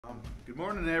Good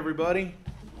morning, everybody.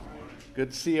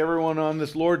 Good to see everyone on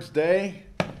this Lord's Day.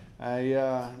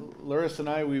 Larissa and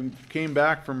I, we came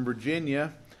back from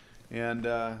Virginia and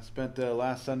spent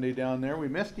last Sunday down there. We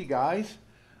missed you guys,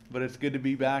 but it's good to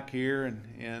be back here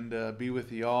and be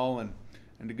with you all and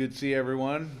to good to see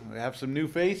everyone. We have some new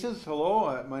faces.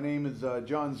 Hello, my name is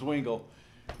Jon Zwingel,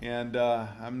 and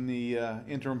I'm the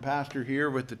interim pastor here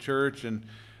with the church,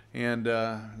 and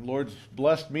Lord's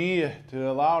blessed me to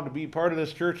allow to be part of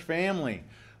this church family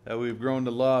that we've grown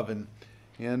to love.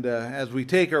 And as we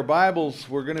take our Bibles,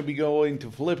 we're going to be going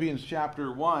to Philippians chapter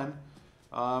 1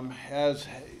 as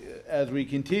we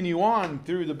continue on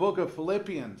through the book of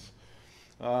Philippians.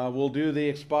 We'll do the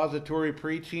expository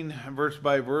preaching verse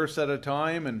by verse at a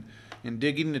time and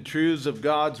digging the truths of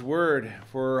God's Word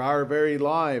for our very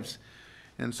lives.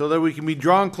 And so that we can be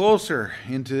drawn closer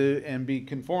into and be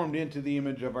conformed into the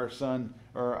image of our Son,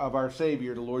 or of our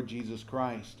Savior, the Lord Jesus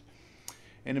Christ.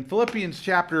 And in Philippians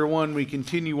chapter 1, we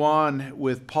continue on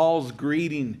with Paul's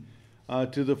greeting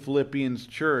to the Philippians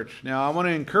church. Now, I want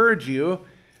to encourage you,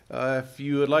 if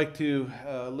you would like to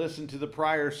listen to the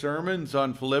prior sermons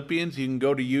on Philippians, you can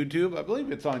go to YouTube. I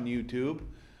believe it's on YouTube,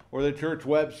 or the church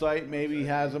website maybe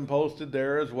has them posted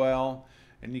there as well.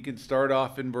 And you can start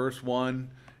off in verse 1.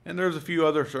 And there's a few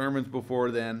other sermons before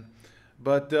then.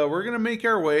 But we're going to make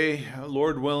our way,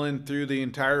 Lord willing, through the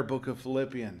entire book of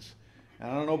Philippians. And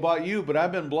I don't know about you, but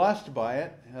I've been blessed by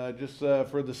it, just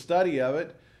for the study of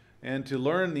it, and to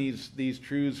learn these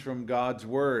truths from God's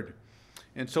Word.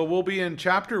 And so we'll be in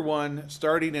chapter 1,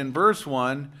 starting in verse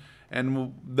 1,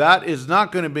 and that is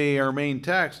not going to be our main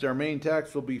text. Our main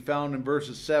text will be found in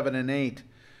verses 7 and 8.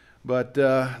 But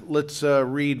let's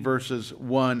read verses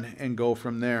 1 and go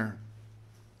from there.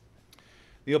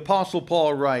 The Apostle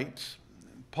Paul writes,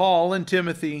 Paul and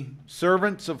Timothy,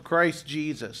 servants of Christ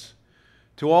Jesus,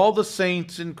 to all the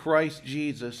saints in Christ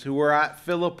Jesus who are at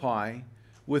Philippi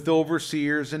with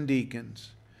overseers and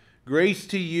deacons, grace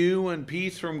to you and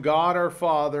peace from God our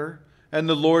Father and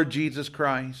the Lord Jesus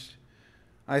Christ.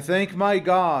 I thank my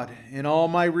God in all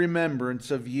my remembrance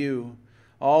of you,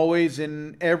 always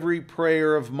in every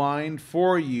prayer of mine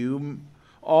for you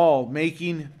all,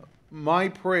 making my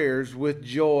prayers with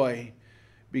joy,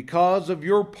 because of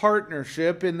your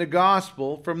partnership in the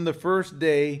gospel from the first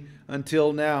day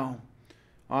until now.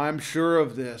 I am sure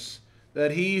of this,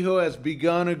 that he who has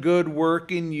begun a good work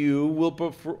in you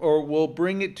will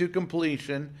bring it to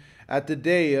completion at the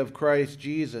day of Christ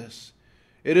Jesus.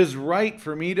 It is right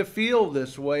for me to feel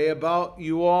this way about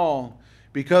you all,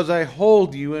 because I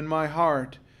hold you in my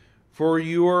heart, for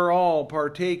you are all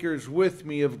partakers with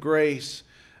me of grace,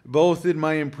 both in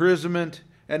my imprisonment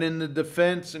and in the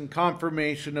defense and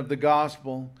confirmation of the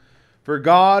gospel. For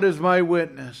God is my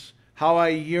witness, how I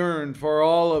yearn for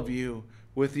all of you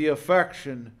with the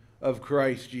affection of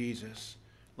Christ Jesus.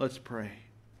 Let's pray.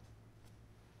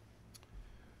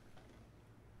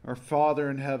 Our Father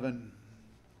in heaven,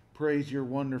 praise your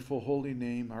wonderful holy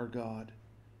name, our God.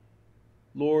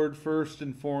 Lord, first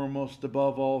and foremost,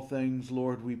 above all things,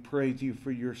 Lord, we praise you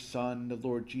for your Son, the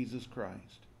Lord Jesus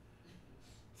Christ.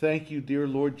 Thank you, dear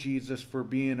Lord Jesus, for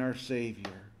being our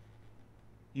Savior.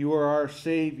 You are our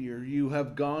Savior. You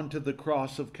have gone to the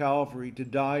cross of Calvary to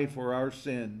die for our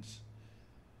sins.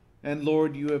 And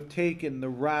Lord, you have taken the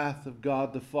wrath of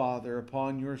God the Father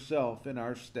upon yourself in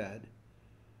our stead.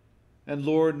 And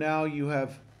Lord, now you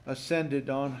have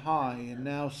ascended on high and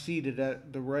now seated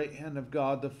at the right hand of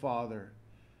God the Father,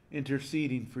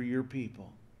 interceding for your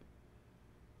people.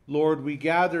 Lord, we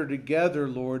gather together,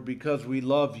 Lord, because we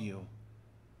love you.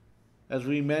 As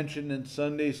we mentioned in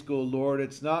Sunday school, Lord,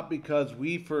 it's not because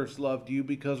we first loved you,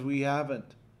 because we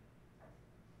haven't.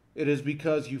 It is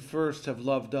because you first have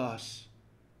loved us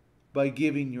by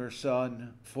giving your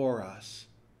Son for us.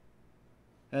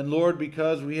 And Lord,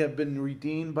 because we have been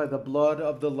redeemed by the blood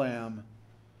of the Lamb,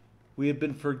 we have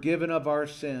been forgiven of our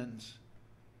sins,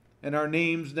 and our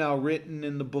names now written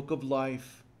in the book of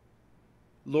life.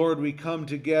 Lord, we come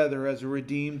together as a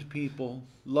redeemed people,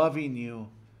 loving you.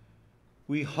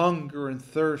 We hunger and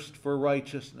thirst for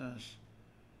righteousness.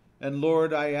 And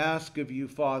Lord, I ask of you,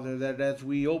 Father, that as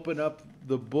we open up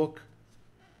the book,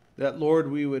 that, Lord,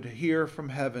 we would hear from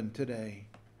heaven today.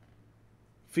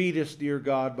 Feed us, dear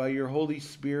God, by your Holy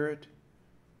Spirit.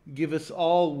 Give us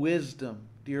all wisdom,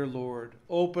 dear Lord.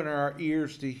 Open our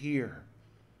ears to hear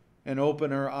and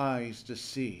open our eyes to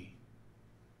see.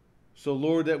 So,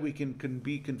 Lord, that we can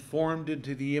be conformed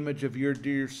into the image of your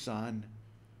dear Son,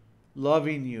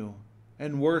 loving you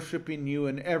and worshiping you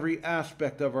in every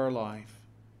aspect of our life.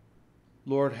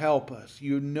 Lord, help us.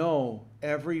 You know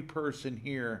every person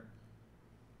here.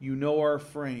 You know our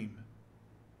frame.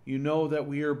 You know that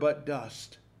we are but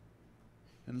dust.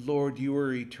 And Lord, you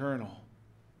are eternal.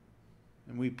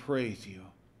 And we praise you.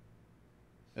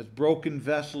 As broken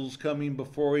vessels coming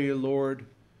before you, Lord,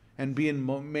 and being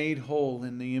made whole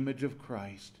in the image of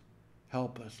Christ,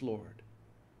 help us, Lord.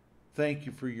 Thank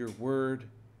you for your word.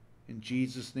 In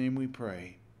Jesus' name we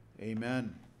pray.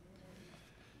 Amen.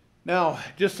 Now,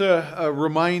 just a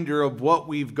reminder of what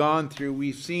we've gone through.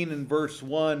 We've seen in verse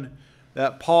 1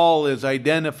 that Paul is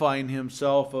identifying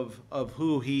himself of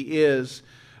who he is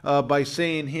by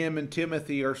saying him and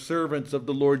Timothy are servants of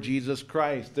the Lord Jesus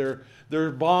Christ.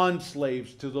 They're bond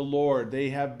slaves to the Lord. They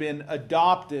have been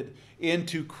adopted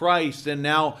into Christ and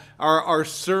now are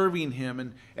serving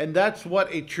him. And that's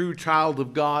what a true child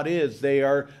of God is. They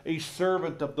are a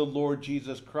servant of the Lord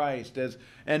Jesus Christ.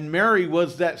 And Mary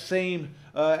was that same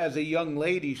as a young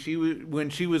lady. When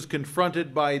she was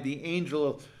confronted by the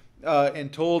angel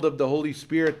and told of the Holy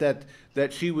Spirit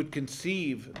that she would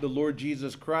conceive the Lord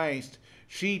Jesus Christ,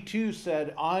 she too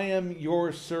said, I am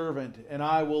your servant, and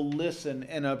I will listen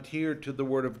and adhere to the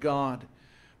word of God.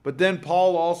 But then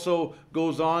Paul also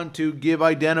goes on to give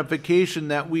identification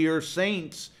that we are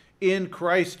saints in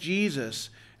Christ Jesus.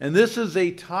 And this is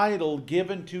a title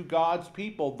given to God's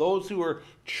people, those who are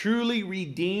truly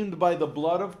redeemed by the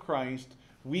blood of Christ.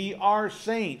 We are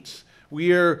saints. We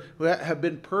have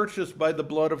been purchased by the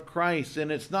blood of Christ,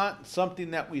 and it's not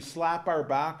something that we slap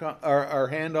our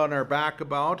hand on our back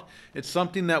about. It's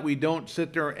something that we don't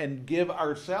sit there and give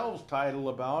ourselves title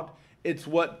about. It's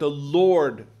what the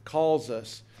Lord calls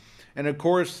us. And of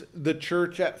course, the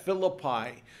church at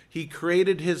Philippi, he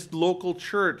created his local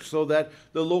church so that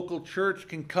the local church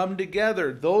can come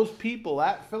together. Those people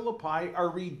at Philippi are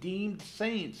redeemed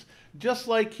saints. Just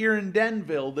like here in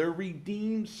Denville, they're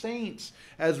redeemed saints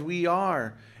as we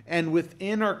are. And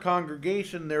within our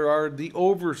congregation, there are the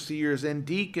overseers and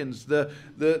deacons, the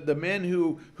men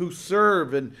who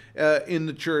serve in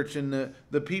the church, and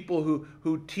the people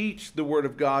who teach the Word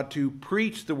of God, to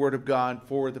preach the Word of God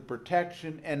for the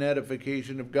protection and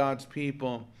edification of God's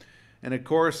people. And of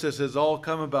course, this has all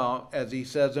come about, as he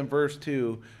says in verse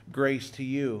 2, grace to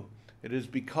you. It is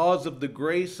because of the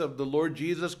grace of the Lord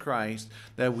Jesus Christ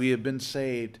that we have been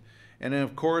saved. And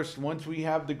of course, once we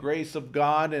have the grace of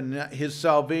God and his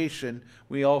salvation,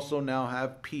 we also now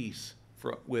have peace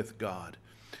with God.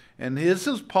 And this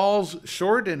is Paul's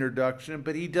short introduction,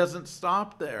 but he doesn't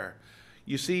stop there.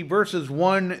 You see, verses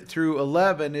 1 through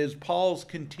 11 is Paul's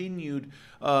continued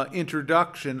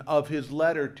introduction of his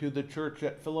letter to the church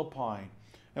at Philippi.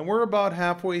 And we're about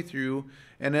halfway through,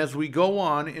 and as we go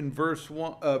on in verse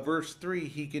 3,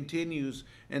 he continues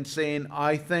and saying,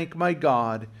 I thank my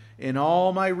God in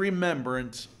all my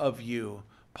remembrance of you.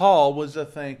 Paul was a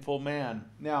thankful man.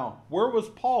 Now, where was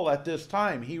Paul at this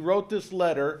time? He wrote this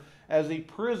letter as a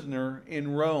prisoner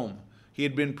in Rome. He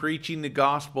had been preaching the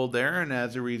gospel there, and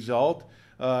as a result,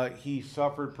 he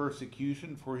suffered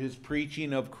persecution for his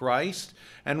preaching of Christ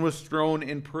and was thrown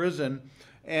in prison.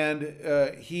 And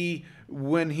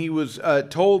when he was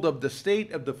told of the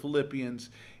state of the Philippians,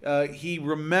 he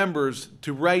remembers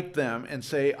to write them and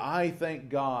say, I thank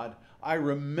God, I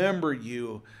remember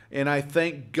you, and I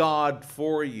thank God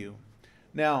for you.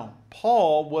 Now,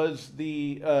 Paul was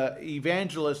the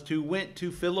evangelist who went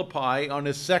to Philippi on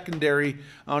his second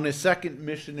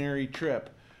missionary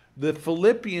trip. The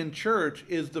Philippian church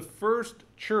is the first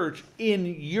church in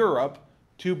Europe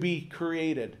to be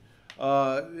created.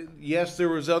 Yes, there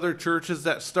was other churches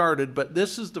that started, but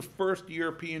this is the first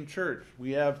European church.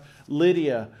 We have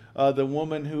Lydia, the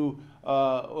woman who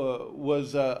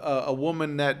was a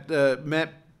woman that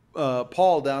met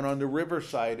Paul down on the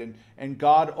riverside, and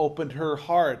God opened her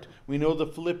heart. We know the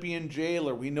Philippian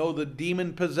jailer. We know the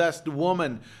demon-possessed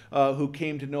woman who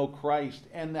came to know Christ,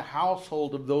 and the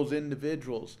household of those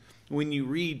individuals when you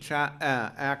read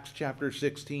Acts chapter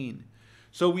 16.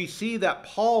 So we see that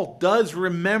Paul does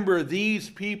remember these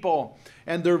people,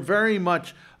 and they're very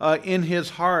much in his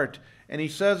heart. And he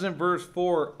says in verse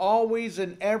 4, always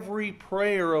in every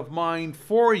prayer of mine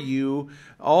for you,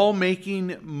 all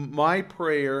making my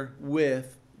prayer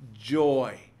with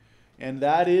joy. And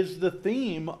that is the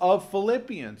theme of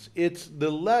Philippians. It's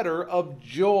the letter of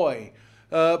joy.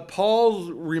 Paul's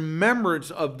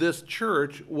remembrance of this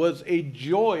church was a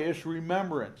joyous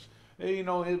remembrance. You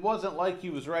know, it wasn't like he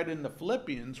was writing the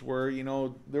Philippians where, you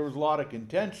know, there was a lot of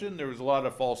contention, there was a lot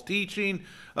of false teaching.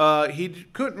 He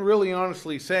couldn't really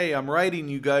honestly say, I'm writing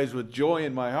you guys with joy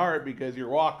in my heart because you're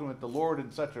walking with the Lord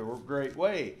in such a great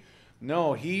way.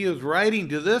 No, he is writing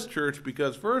to this church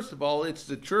because, first of all, it's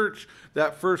the church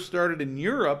that first started in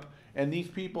Europe, and these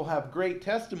people have great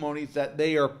testimonies that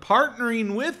they are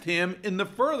partnering with him in the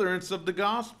furtherance of the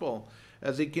gospel,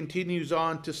 as he continues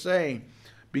on to say.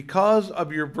 because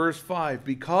of your, verse 5,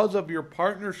 because of your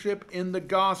partnership in the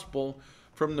gospel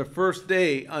from the first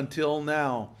day until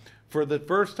now. For the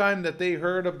first time that they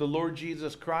heard of the Lord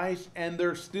Jesus Christ and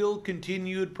their still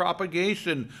continued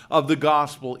propagation of the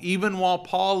gospel. Even while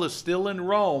Paul is still in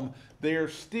Rome, they are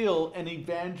still an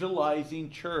evangelizing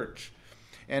church.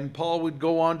 And Paul would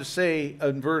go on to say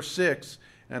in verse 6,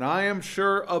 and I am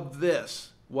sure of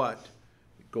this, what?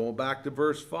 Going back to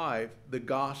verse 5, the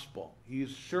gospel.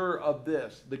 He's sure of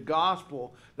this. The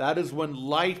gospel, that is when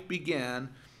life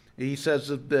began. He says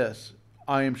of this,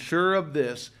 I am sure of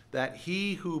this, that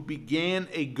he who began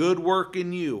a good work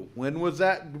in you. When was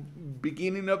that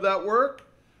beginning of that work?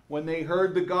 When they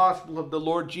heard the gospel of the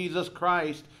Lord Jesus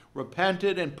Christ,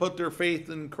 repented and put their faith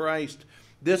in Christ.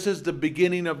 This is the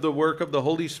beginning of the work of the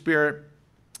Holy Spirit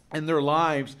in their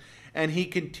lives. And he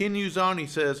continues on, he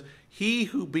says, he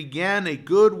who began a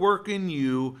good work in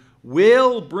you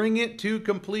will bring it to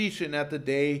completion at the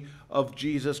day of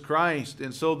Jesus Christ.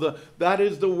 And so that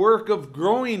is the work of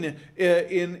growing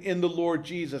in the Lord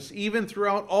Jesus, even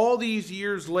throughout all these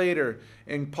years later.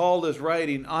 And Paul is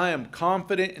writing, I am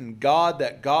confident in God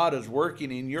that God is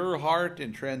working in your heart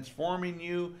and transforming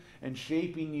you and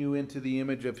shaping you into the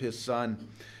image of his Son.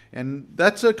 And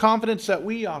that's a confidence that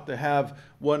we ought to have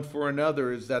one for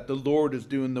another, is that the Lord is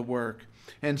doing the work.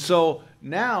 And so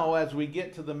now as we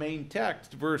get to the main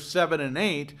text, verse 7 and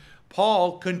 8,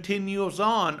 Paul continues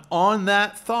on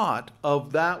that thought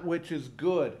of that which is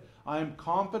good. I am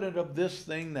confident of this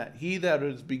thing, that he that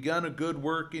has begun a good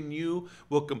work in you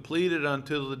will complete it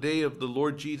until the day of the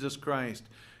Lord Jesus Christ.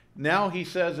 Now he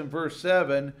says in verse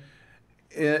 7,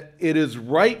 it is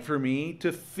right for me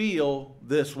to feel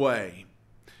this way.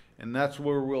 And that's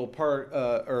where we'll park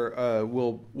a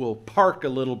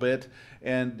little bit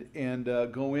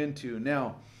and go into.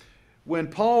 Now, when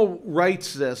Paul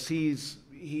writes this,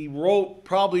 he wrote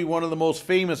probably one of the most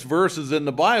famous verses in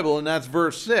the Bible, and that's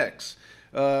verse 6.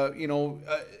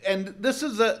 And this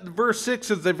is verse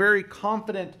 6 is a very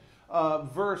confident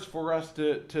verse for us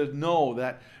to know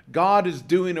that God is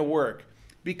doing a work,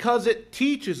 because it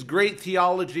teaches great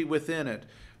theology within it.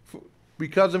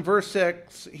 Because in verse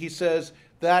 6 he says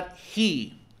that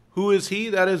he, who is he?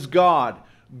 That is God.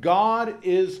 God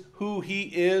is who he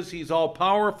is. He's all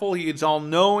powerful. He is all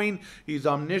knowing. He's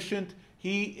omniscient.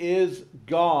 He is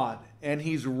God, and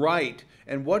he's right.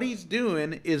 And what he's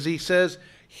doing is he says,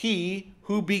 he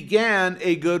who began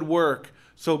a good work.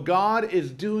 So God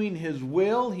is doing his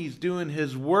will. He's doing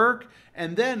his work.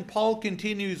 And then Paul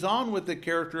continues on with the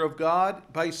character of God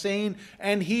by saying,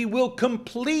 and he will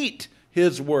complete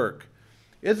his work.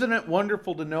 Isn't it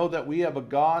wonderful to know that we have a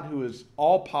God who is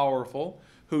all-powerful,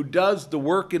 who does the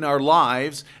work in our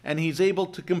lives, and he's able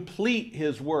to complete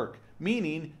his work,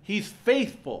 meaning he's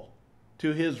faithful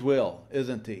to his will,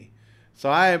 isn't he? So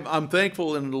I'm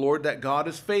thankful in the Lord that God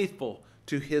is faithful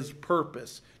to his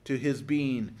purpose, to his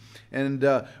being. And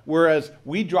whereas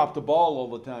we drop the ball all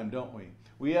the time, don't we?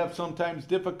 We have sometimes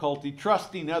difficulty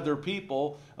trusting other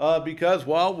people because,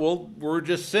 we're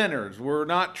just sinners. We're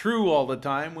not true all the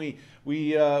time.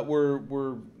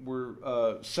 We're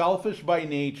selfish by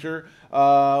nature.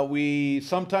 We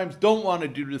sometimes don't want to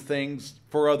do the things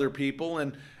for other people,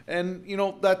 and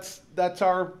that's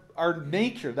our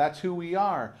nature. That's who we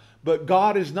are. But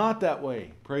God is not that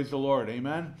way. Praise the Lord.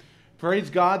 Amen.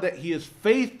 Praise God that he is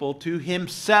faithful to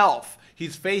himself.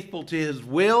 He's faithful to his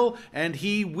will, and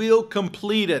he will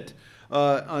complete it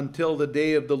until the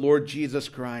day of the Lord Jesus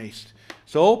Christ.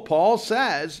 So Paul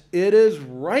says, it is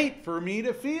right for me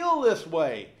to feel this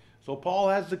way. So Paul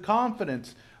has the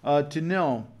confidence to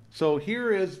know. So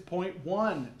here is point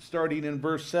 1, starting in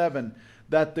verse 7,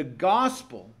 that the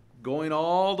gospel, going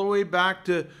all the way back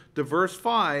to verse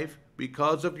 5,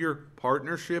 because of your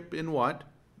partnership in what?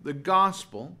 The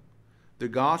gospel. The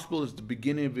gospel is the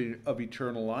beginning of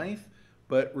eternal life.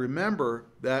 But remember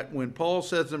that when Paul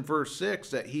says in verse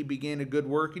 6 that he began a good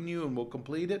work in you and will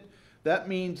complete it, that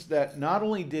means that not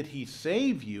only did he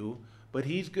save you, but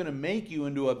he's going to make you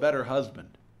into a better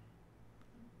husband.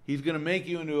 He's going to make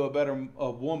you into a better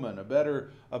woman, a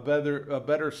better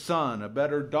son, a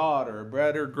better daughter, a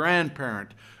better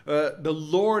grandparent. The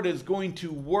Lord is going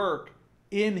to work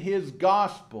in his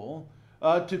gospel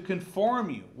to conform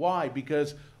you. Why?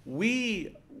 Because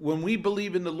when we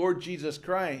believe in the Lord Jesus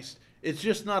Christ, it's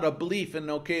just not a belief in,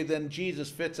 okay, then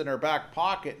Jesus fits in our back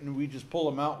pocket and we just pull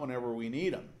him out whenever we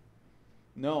need him.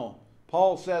 No.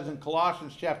 Paul says in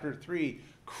Colossians chapter 3,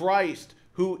 Christ,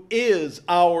 who is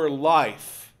our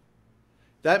life.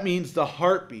 That means the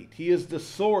heartbeat. He is the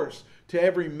source to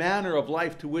every manner of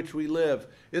life to which we live.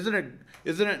 Isn't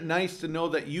it nice to know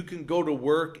that you can go to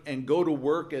work and go to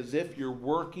work as if you're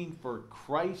working for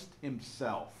Christ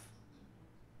himself?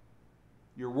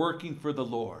 You're working for the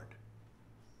Lord.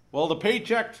 Well, the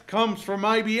paycheck comes from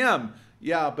IBM.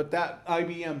 Yeah, but that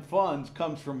IBM funds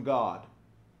comes from God.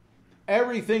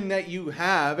 Everything that you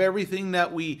have, everything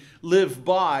that we live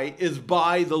by is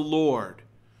by the Lord.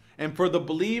 And for the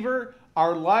believer,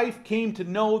 our life came to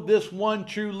know this one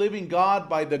true living God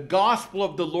by the gospel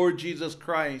of the Lord Jesus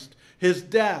Christ, his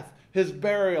death, his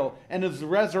burial, and his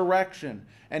resurrection.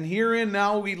 And herein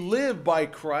now we live by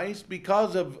Christ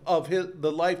because of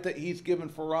the life that he's given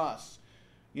for us.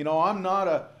 You know, I'm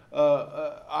not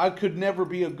I could never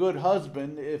be a good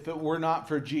husband if it were not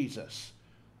for Jesus.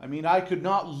 I mean, I could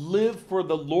not live for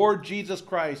the Lord Jesus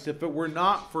Christ if it were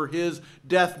not for his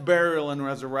death, burial, and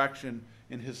resurrection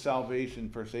and his salvation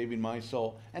for saving my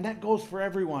soul. And that goes for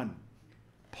everyone.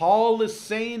 Paul is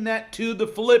saying that to the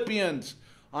Philippians.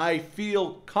 I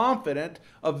feel confident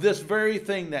of this very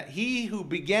thing, that he who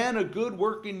began a good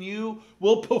work in you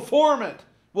will perform it,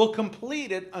 will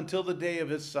complete it until the day of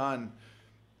his Son.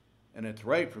 And it's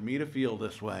right for me to feel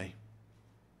this way.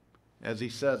 As he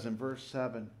says in verse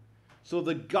 7. So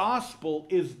the gospel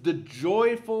is the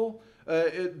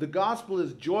gospel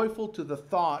is joyful to the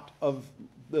thought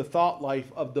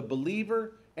life of the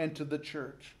believer and to the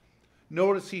church.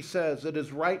 Notice he says, it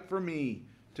is right for me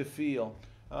to feel.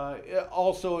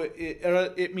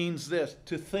 It means this,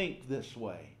 to think this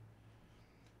way.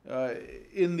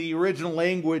 In the original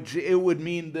language, it would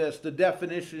mean this. The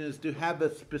definition is to have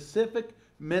a specific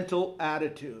mental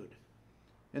attitude.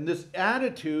 And this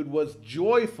attitude was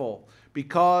joyful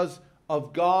because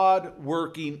of God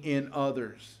working in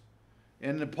others.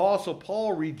 And the Apostle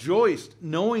Paul rejoiced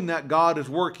knowing that God is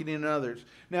working in others.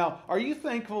 Now, are you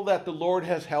thankful that the Lord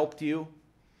has helped you?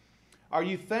 Are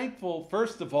you thankful,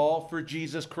 first of all, for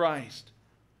Jesus Christ?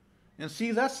 And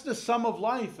see, that's the sum of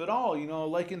life at all. You know,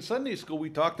 like in Sunday school, we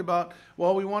talked about,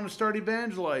 well, we want to start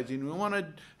evangelizing. We want to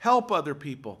help other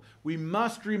people. We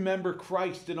must remember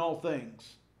Christ in all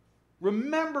things.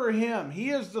 Remember him. He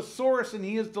is the source and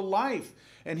he is the life.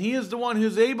 And he is the one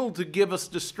who's able to give us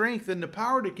the strength and the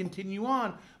power to continue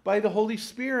on by the Holy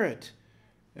Spirit.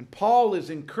 And Paul is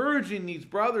encouraging these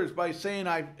brothers by saying,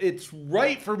 it's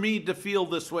right for me to feel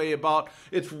this way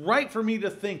it's right for me to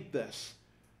think this.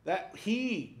 That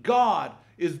he, God,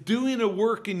 is doing a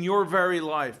work in your very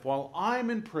life while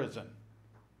I'm in prison.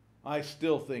 I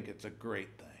still think it's a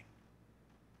great thing.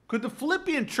 Could the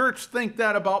Philippian church think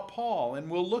that about Paul? And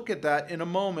we'll look at that in a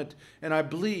moment, and I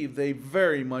believe they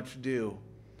very much do.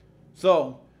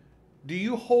 So, do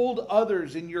you hold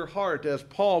others in your heart as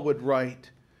Paul would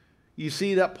write? You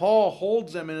see that Paul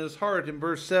holds them in his heart in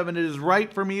verse 7. It is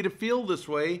right for me to feel this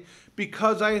way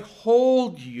because I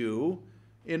hold you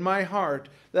in my heart.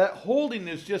 That holding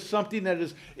is just something that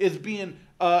is being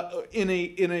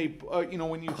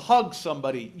when you hug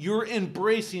somebody, you're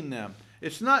embracing them.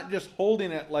 It's not just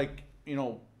holding it like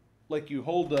you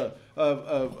hold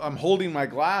I'm holding my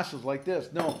glasses like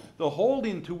this. No, the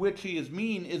holding to which he is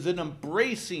mean is an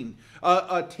embracing,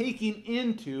 taking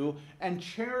into and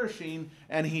cherishing.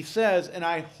 And he says, and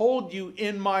I hold you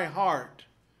in my heart.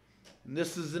 And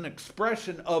this is an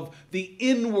expression of the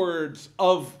inwards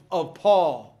of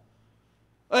Paul.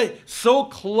 Hey, so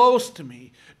close to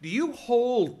me. Do you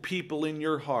hold people in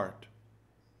your heart?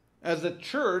 As a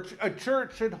church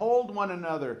should hold one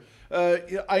another.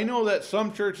 I know that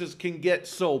some churches can get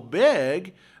so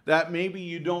big that maybe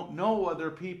you don't know other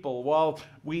people. Well,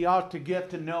 we ought to get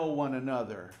to know one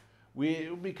another.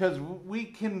 Because we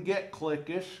can get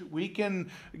cliquish. We can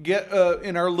get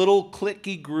in our little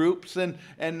cliquey groups and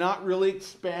not really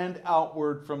expand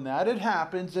outward from that. It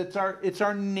happens. It's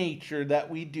our nature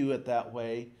that we do it that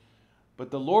way.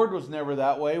 But the Lord was never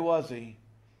that way, was he?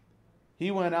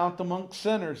 He went out amongst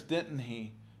sinners, didn't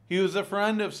he? He was a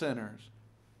friend of sinners.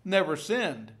 Never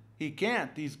sinned. He can't.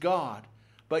 He's God.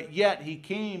 But yet he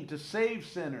came to save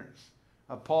sinners.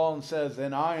 Paul says,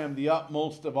 and I am the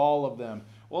utmost of all of them.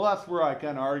 Well, that's where I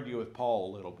kind of argue with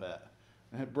Paul a little bit.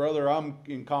 And brother, I'm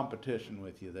in competition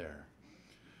with you there.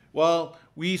 Well,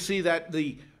 we see that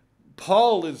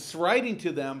Paul is writing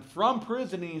to them from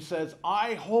prison, and he says,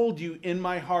 I hold you in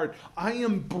my heart. I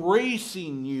am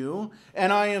embracing you,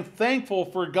 and I am thankful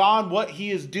for God, what he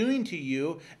is doing to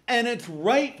you, and it's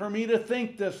right for me to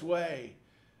think this way.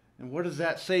 And what does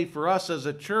that say for us as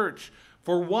a church?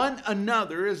 For one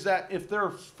another is that if there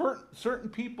are certain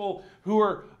people who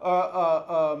are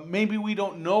maybe we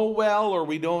don't know well or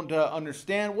we don't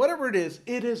understand, whatever it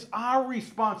is our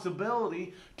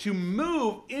responsibility to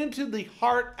move into the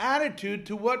heart attitude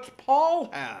to what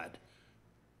Paul had.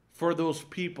 for those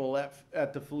people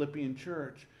at the Philippian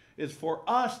church is for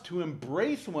us to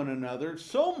embrace one another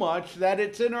so much that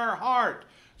it's in our heart.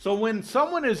 So when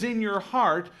someone is in your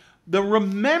heart, the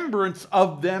remembrance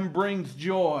of them brings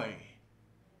joy.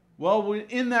 Well,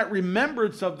 in that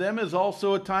remembrance of them is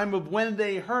also a time of when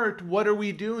they hurt, what are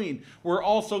we doing? We're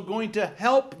also going to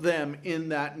help them in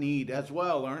that need as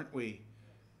well, aren't we?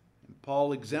 And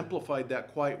Paul exemplified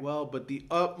that quite well, but the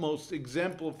utmost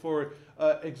exemplary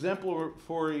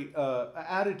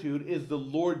attitude is the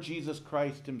Lord Jesus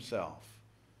Christ himself.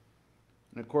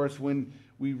 And of course, when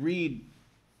we read,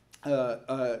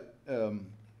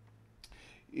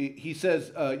 he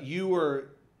says,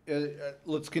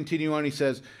 let's continue on. He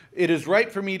says, it is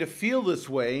right for me to feel this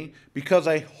way because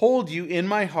I hold you in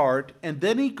my heart. And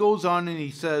then he goes on and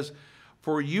he says,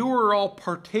 for you are all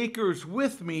partakers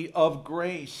with me of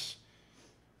grace.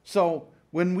 So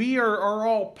when we are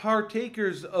all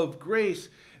partakers of grace,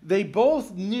 they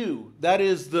both knew, that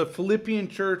is the Philippian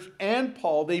church and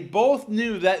Paul, they both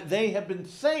knew that they have been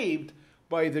saved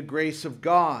by the grace of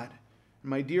God.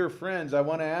 My dear friends, I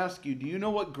want to ask you, do you know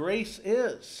what grace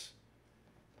is?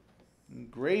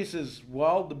 Grace is,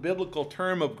 well, the biblical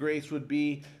term of grace would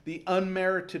be the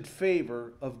unmerited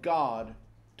favor of God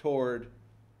toward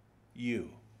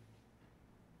you.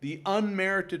 The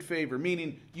unmerited favor,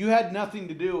 meaning you had nothing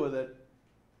to do with it.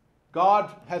 God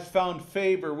has found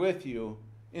favor with you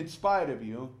in spite of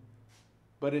you,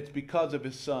 but it's because of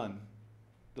his Son,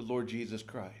 the Lord Jesus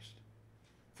Christ.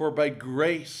 For by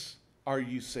grace are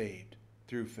you saved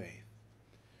through faith.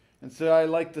 And so I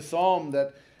like the psalm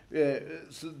that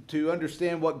to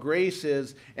understand what grace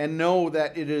is and know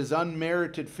that it is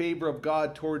unmerited favor of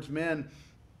God towards men.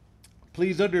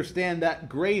 Please understand that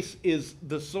grace is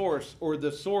the source, or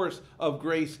the source of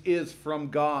grace is from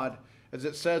God. As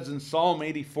it says in Psalm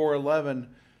 84:11,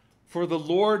 for the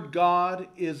Lord God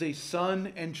is a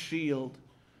sun and shield.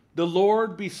 The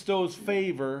Lord bestows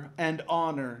favor and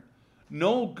honor.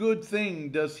 No good thing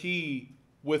does he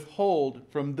withhold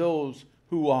from those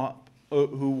who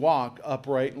walk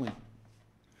uprightly.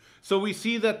 So we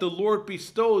see that the Lord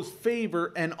bestows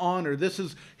favor and honor. This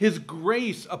is his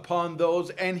grace upon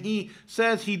those, and he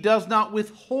says he does not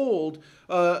withhold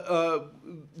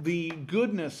the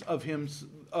goodness of him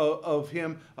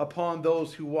upon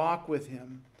those who walk with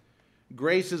him.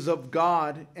 Grace is of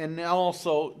God, and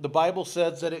also the Bible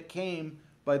says that it came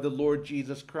by the Lord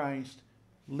Jesus Christ.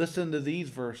 Listen to these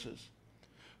verses.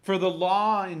 For the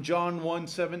law in John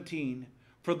 1:17,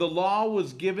 for the law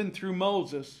was given through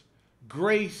Moses,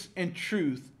 grace and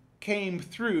truth came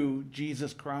through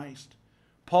Jesus Christ.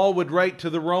 Paul would write to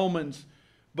the Romans,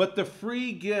 but the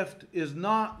free gift is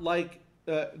not like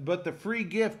the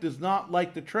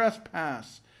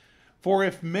trespass. For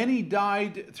if many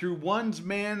died through one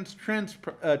man's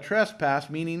trespass,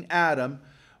 meaning Adam,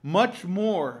 much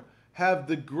more have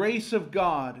the grace of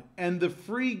God and the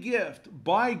free gift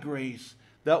by grace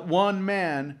that one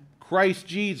man, Christ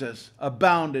Jesus,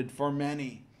 abounded for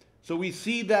many. So we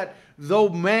see that though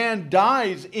man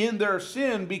dies in their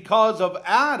sin because of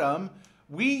Adam,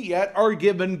 we yet are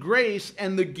given grace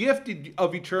and the gift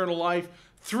of eternal life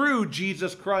through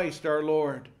Jesus Christ our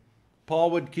Lord. Paul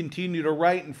would continue to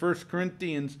write in 1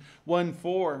 Corinthians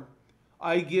 1:4,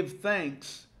 I give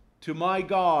thanks to my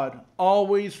God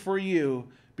always for you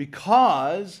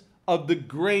because of the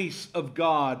grace of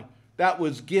God that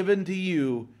was given to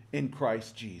you in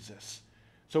Christ Jesus.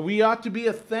 So we ought to be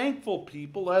a thankful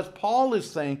people, as Paul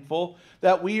is thankful,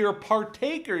 that we are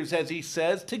partakers, as he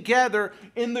says, together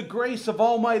in the grace of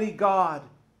Almighty God.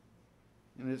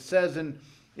 And it says in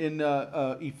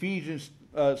Ephesians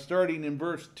starting in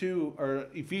verse 2, or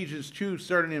Ephesians 2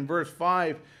 starting in verse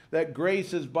 5, that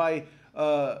grace is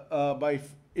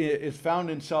is found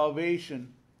in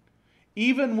salvation.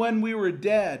 Even when we were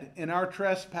dead in our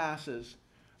trespasses,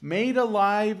 made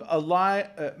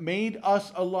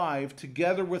us alive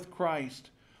together with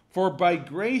Christ. For by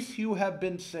grace you have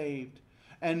been saved,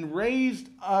 and raised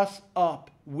us up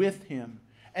with him,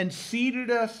 and seated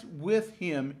us with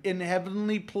him in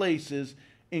heavenly places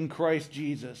in Christ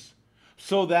Jesus,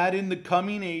 so that in the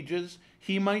coming ages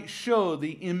he might show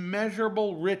the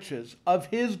immeasurable riches of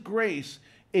his grace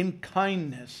in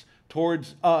kindness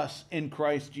towards us in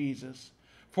Christ Jesus.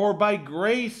 For by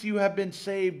grace you have been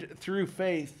saved through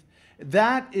faith.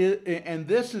 And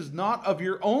this is not of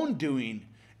your own doing.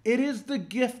 It is the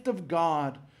gift of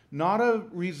God, not a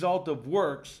result of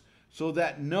works, so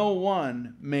that no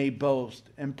one may boast.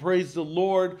 And praise the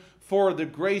Lord for the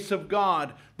grace of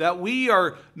God, that we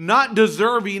are not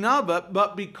deserving of it,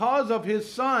 but because of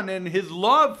his Son and his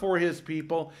love for his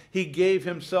people, he gave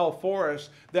himself for us,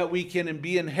 that we can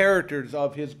be inheritors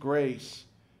of his grace.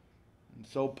 And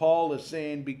so Paul is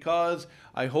saying, because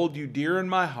I hold you dear in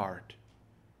my heart,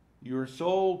 you're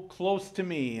so close to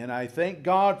me, and I thank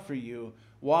God for you.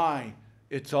 Why?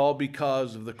 It's all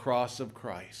because of the cross of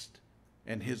Christ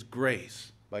and his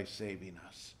grace by saving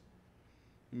us.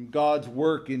 And God's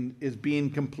work is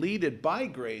being completed by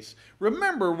grace.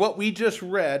 Remember what we just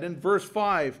read in verse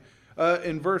 5,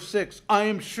 in verse 6. I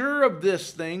am sure of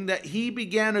this thing, that he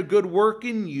began a good work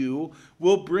in you,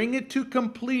 will bring it to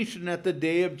completion at the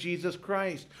day of Jesus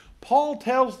Christ. Paul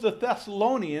tells the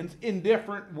Thessalonians in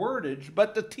different wordage,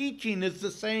 but the teaching is the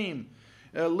same.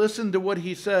 Listen to what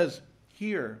he says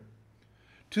here.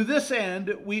 To this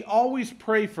end, we always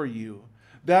pray for you,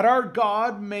 that our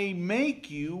God may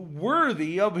make you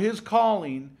worthy of his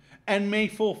calling, and may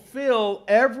fulfill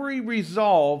every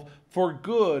resolve for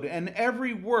good and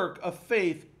every work of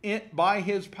faith by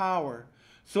his power,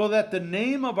 so that the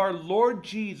name of our Lord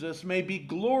Jesus may be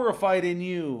glorified in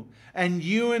you, and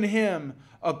you in him,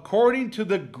 according to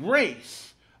the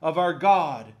grace of our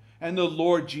God and the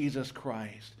Lord Jesus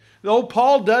Christ. Though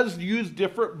Paul does use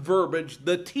different verbiage,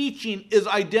 the teaching is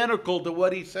identical to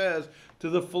what he says to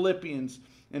the Philippians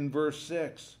in verse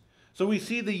 6. So we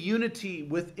see the unity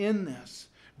within this.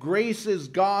 Grace is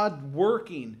God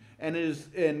working,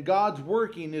 and God's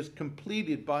working is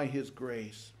completed by his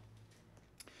grace.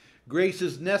 Grace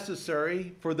is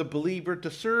necessary for the believer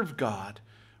to serve God.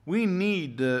 We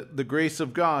need the grace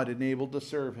of God enabled to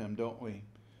serve him, don't we?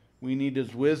 We need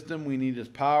his wisdom, we need his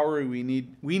power, we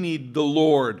need the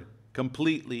Lord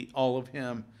completely, all of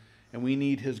him, and we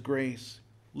need his grace.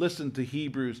 Listen to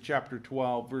Hebrews chapter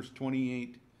 12, verse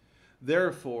 28.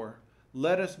 Therefore,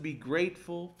 let us be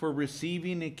grateful for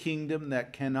receiving a kingdom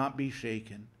that cannot be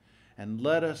shaken, and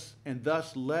thus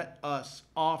let us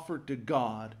offer to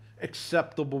God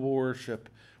acceptable worship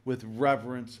with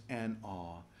reverence and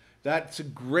awe. That's a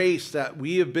grace that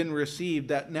we have been received,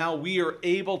 that now we are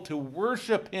able to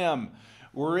worship him.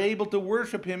 We're able to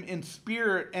worship him in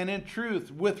spirit and in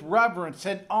truth with reverence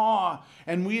and awe.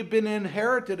 And we have been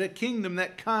inherited a kingdom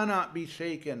that cannot be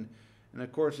shaken. And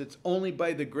of course, it's only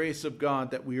by the grace of God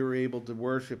that we are able to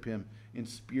worship him in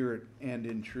spirit and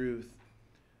in truth.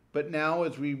 But now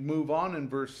as we move on in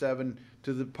verse 7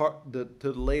 to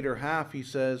the later half, he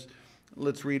says,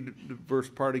 let's read the verse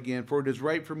part again. For it is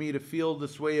right for me to feel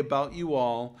this way about you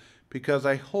all, because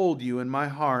I hold you in my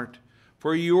heart.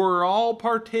 For you are all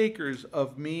partakers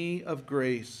of me of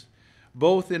grace,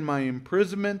 both in my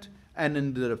imprisonment and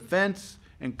in the defense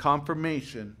and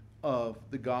confirmation of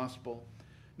the gospel.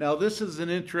 Now this is an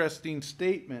interesting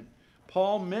statement.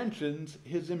 Paul mentions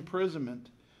his imprisonment.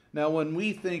 Now when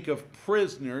we think of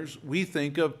prisoners, we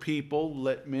think of people,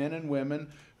 men and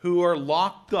women, who are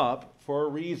locked up for a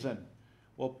reason.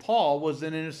 Well, Paul was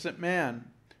an innocent man.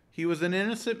 He was an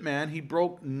innocent man. He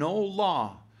broke no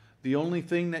law. The only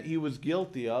thing that he was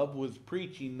guilty of was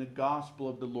preaching the gospel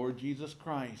of the Lord Jesus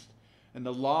Christ. And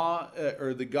the law,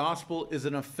 or the gospel, is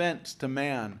an offense to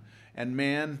man. And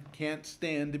man can't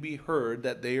stand to be heard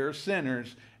that they are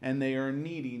sinners and they are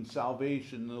needing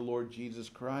salvation in the Lord Jesus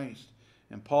Christ.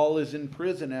 And Paul is in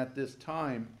prison at this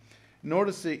time.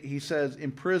 Notice that he says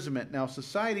imprisonment. Now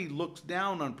society looks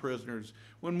down on prisoners.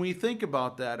 When we think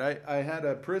about that, I had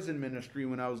a prison ministry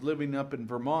when I was living up in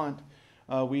Vermont.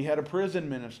 We had a prison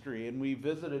ministry, and we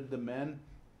visited the men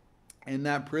in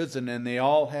that prison, and they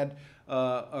all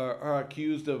are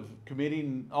accused of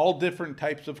committing all different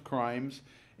types of crimes.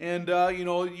 And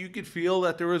you could feel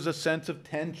that there was a sense of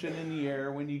tension in the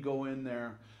air when you go in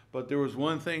there. But there was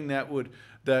one thing that would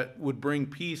bring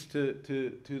peace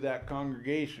to that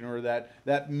congregation, or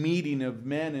that meeting of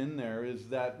men in there, is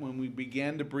that when we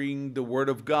began to bring the word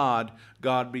of God,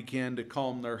 God began to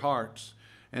calm their hearts.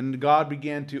 And God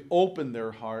began to open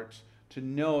their hearts to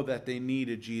know that they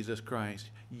needed Jesus Christ.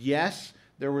 Yes,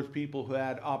 there was people who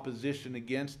had opposition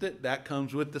against it. That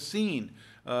comes with the scene.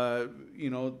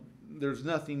 There's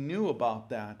nothing new about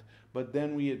that. But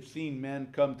then we had seen men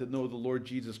come to know the Lord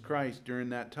Jesus Christ during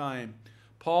that time.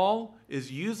 Paul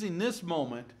is using this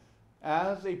moment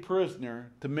as a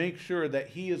prisoner to make sure that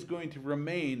he is going to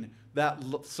remain that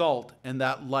salt and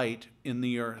that light in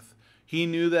the earth. He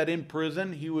knew that in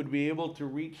prison he would be able to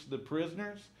reach the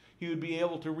prisoners. He would be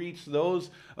able to reach those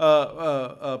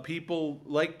people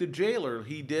like the jailer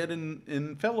he did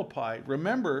in Philippi.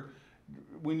 Remember,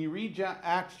 when you read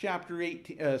Acts chapter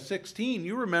 16,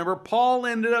 you remember Paul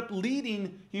ended up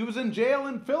he was in jail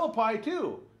in Philippi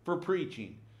too for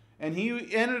preaching. And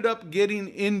he ended up getting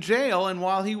in jail, and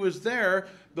while he was there,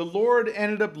 the Lord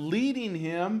ended up leading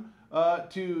him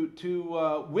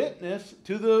to witness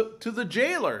to the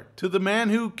jailer, to the man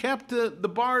who kept the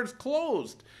bars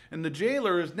closed. And the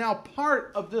jailer is now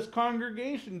part of this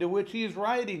congregation to which he is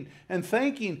writing and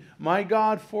thanking my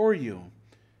God for you.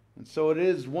 And so it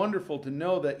is wonderful to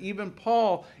know that even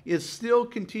Paul is still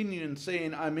continuing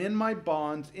saying, I'm in my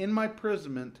bonds, in my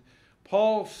imprisonment.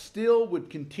 Paul still would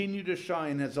continue to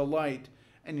shine as a light.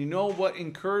 And you know what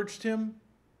encouraged him?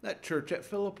 That church at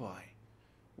Philippi.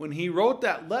 When he wrote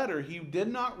that letter, he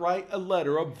did not write a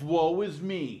letter of woe is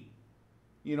me.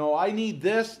 You know, I need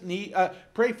this,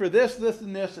 pray for this, this,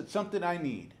 and this. It's something I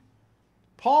need.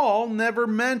 Paul never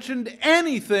mentioned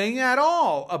anything at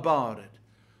all about it.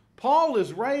 Paul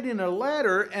is writing a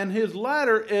letter, and his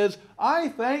letter is, I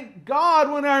thank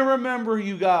God when I remember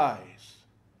you guys.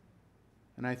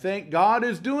 And I think God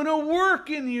is doing a work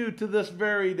in you to this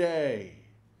very day.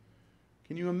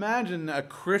 Can you imagine a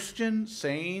Christian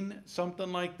saying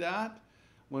something like that?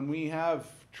 When we have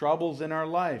troubles in our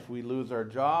life, we lose our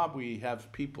job, we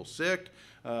have people sick,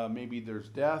 maybe there's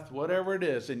death, whatever it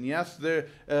is. And yes,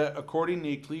 according to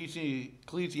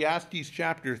Ecclesiastes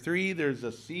chapter 3, there's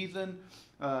a season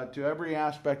to every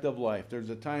aspect of life. There's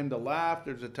a time to laugh,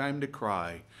 there's a time to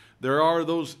cry. There are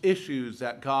those issues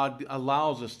that God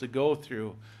allows us to go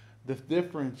through. The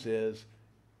difference is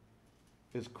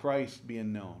Christ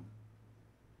being known?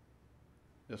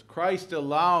 Does Christ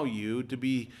allow you to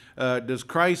be, does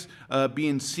Christ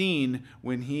being seen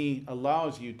when he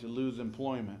allows you to lose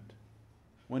employment?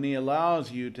 When he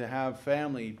allows you to have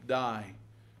family die?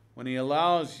 When he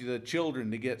allows the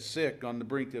children to get sick on the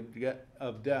brink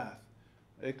of death?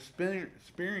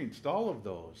 Experienced all of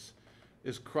those.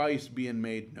 Is Christ being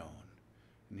made known?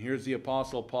 And here's the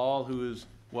Apostle Paul, who is,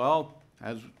 well,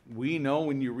 as we know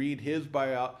when you read his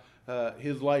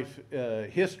life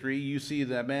history, you see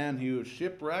that man, he was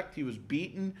shipwrecked, he was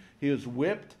beaten, he was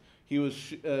whipped, he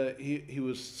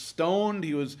was stoned,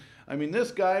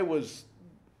 this guy was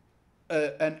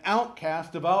an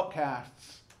outcast of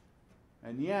outcasts.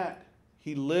 And yet,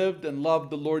 he lived and loved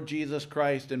the Lord Jesus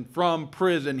Christ, and from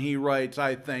prison he writes,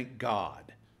 I thank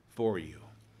God for you.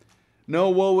 No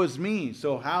woe is me.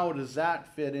 So how does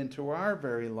that fit into our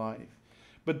very life?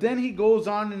 But then he goes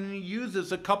on and he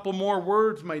uses a couple more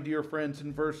words, my dear friends,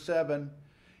 in verse 7.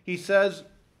 He says,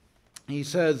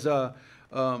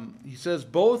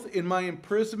 both in my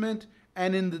imprisonment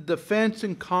and in the defense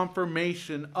and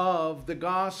confirmation of the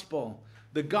gospel.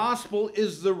 The gospel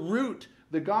is the root.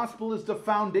 The gospel is the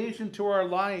foundation to our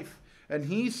life. And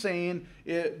he's saying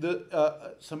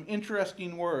some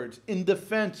interesting words in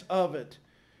defense of it.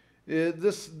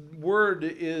 This word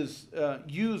is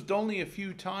used only a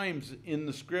few times in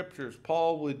the scriptures.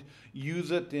 Paul would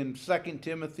use it in 2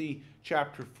 Timothy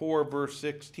chapter 4, verse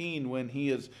 16, when he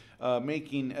is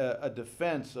making a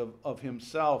defense of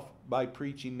himself by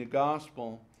preaching the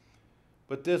gospel.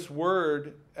 But this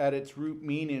word, at its root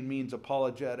meaning, means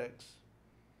apologetics.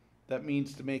 That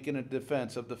means to make in a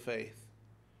defense of the faith.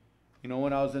 You know,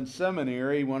 when I was in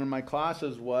seminary, one of my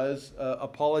classes was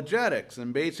apologetics.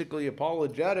 And basically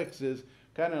apologetics is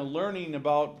kind of learning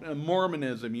about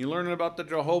Mormonism. You learn about the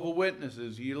Jehovah's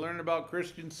Witnesses. You learn about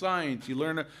Christian Science. You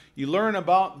learn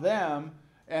about them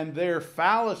and their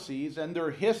fallacies and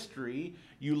their history.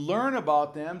 You learn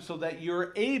about them so that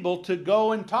you're able to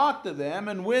go and talk to them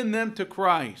and win them to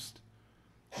Christ.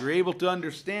 You're able to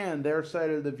understand their side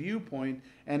of the viewpoint,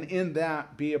 and in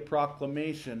that be a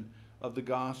proclamation of the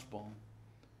gospel.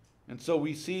 And so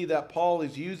we see that Paul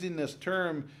is using this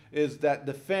term, is that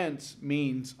defense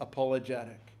means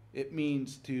apologetic. It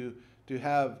means to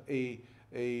have a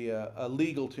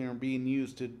legal term being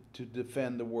used to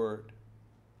defend the word.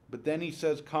 But then he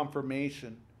says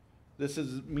confirmation. This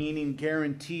is meaning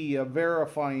guarantee, a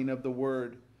verifying of the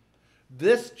word.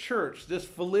 This church, this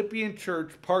Philippian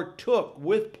church, partook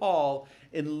with Paul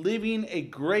in living a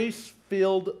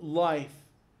grace-filled life.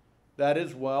 That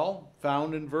is, well,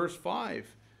 found in verse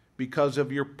 5, because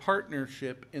of your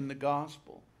partnership in the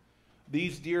gospel.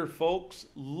 These dear folks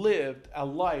lived a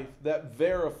life that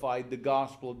verified the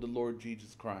gospel of the Lord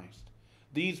Jesus Christ.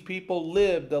 These people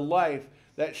lived a life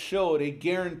that showed a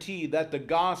guarantee that the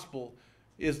gospel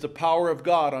is the power of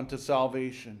God unto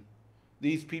salvation.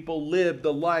 These people lived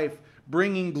a life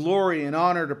bringing glory and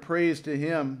honor to praise to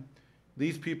Him.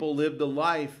 These people lived a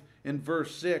life, in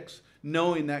verse 6,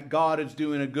 knowing that God is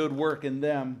doing a good work in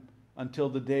them until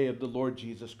the day of the Lord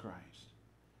Jesus Christ.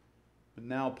 But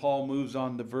now Paul moves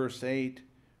on to verse 8,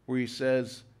 where he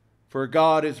says, for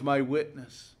God is my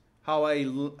witness, how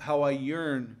I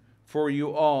yearn for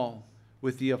you all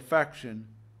with the affection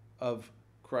of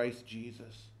Christ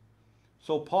Jesus.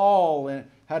 So Paul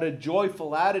had a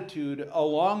joyful attitude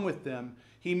along with them.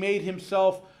 He made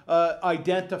himself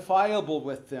identifiable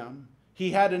with them.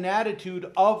 He had an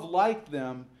attitude of like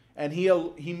them, and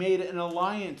he made an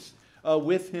alliance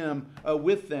with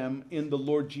them in the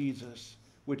Lord Jesus,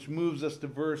 which moves us to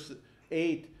verse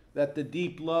 8, that the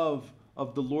deep love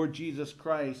of the Lord Jesus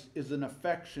Christ is an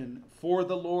affection for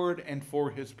the Lord and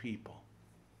for his people.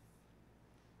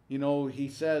 You know, he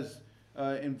says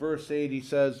in verse 8, he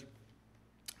says,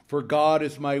 "For God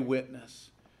is my witness."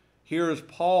 Here is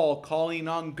Paul calling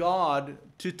on God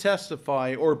to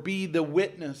testify or be the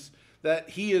witness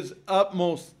that he is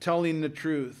utmost telling the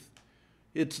truth.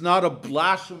 It's not a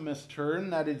blasphemous term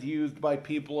that is used by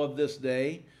people of this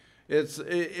day.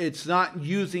 It's not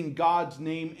using God's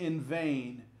name in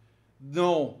vain.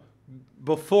 No,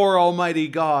 before Almighty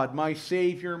God, my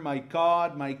Savior, my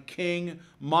God, my King,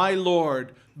 my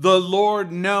Lord, the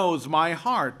Lord knows my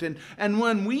heart. And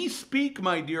when we speak,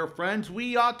 my dear friends,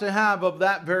 we ought to have of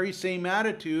that very same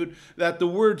attitude, that the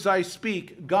words I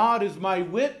speak, God is my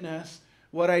witness,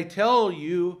 what I tell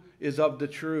you is of the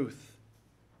truth.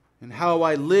 And how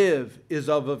I live is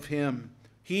of him.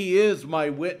 He is my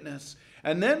witness.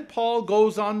 And then Paul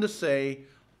goes on to say,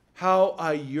 how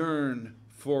I yearn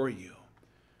for you.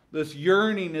 This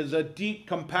yearning is a deep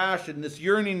compassion. This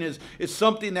yearning is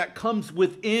something that comes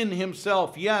within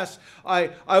himself. Yes,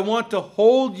 I want to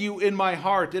hold you in my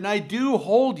heart, and I do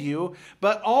hold you,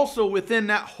 but also within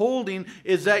that holding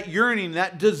is that yearning,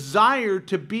 that desire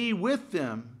to be with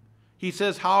them. He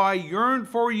says, how I yearn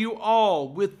for you all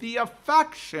with the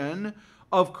affection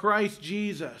of Christ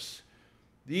Jesus.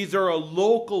 These are a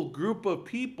local group of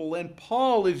people, and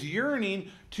Paul is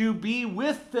yearning to be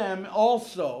with them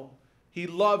also. He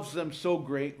loves them so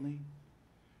greatly.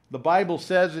 The Bible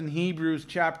says in Hebrews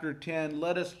chapter 10,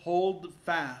 let us hold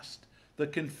fast the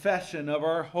confession of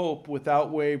our hope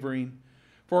without wavering.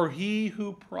 For he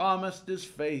who promised is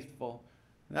faithful.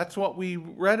 That's what we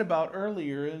read about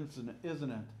earlier, isn't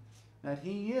it? That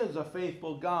he is a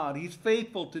faithful God. He's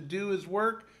faithful to do his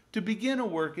work, to begin a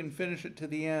work and finish it to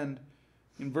the end.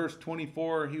 In verse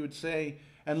 24, he would say,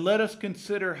 and let us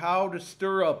consider how to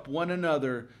stir up one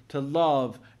another to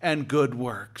love and good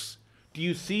works. Do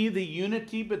you see the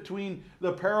unity between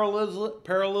the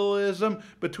parallelism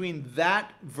between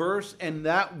that verse and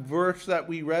that verse that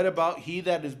we read about, he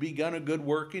that has begun a good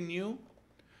work in you?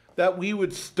 That we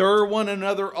would stir one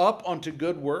another up onto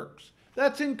good works?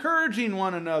 That's encouraging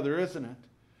one another, isn't it?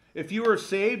 If you are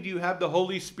saved, you have the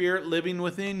Holy Spirit living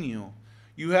within you.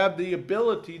 You have the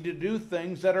ability to do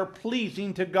things that are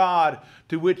pleasing to God,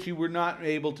 to which you were not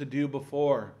able to do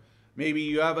before. Maybe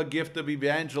you have a gift of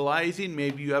evangelizing.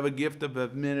 Maybe you have a gift of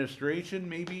administration.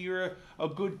 Maybe you're a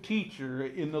good teacher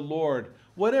in the Lord.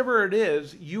 Whatever it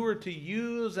is, you are to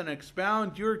use and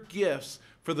expound your gifts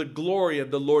for the glory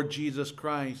of the Lord Jesus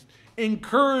Christ,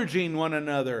 encouraging one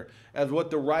another, as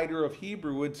what the writer of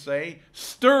Hebrew would say,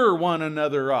 stir one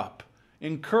another up.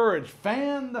 Encourage,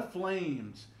 fan the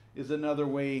flames is another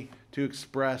way to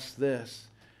express this.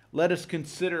 Let us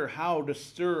consider how to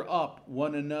stir up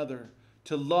one another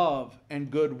to love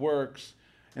and good works.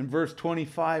 And verse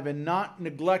 25, and not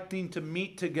neglecting to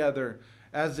meet together,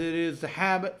 as it is the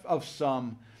habit of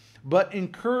some, but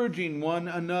encouraging one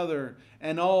another,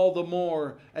 and all the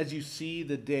more as you see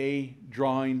the day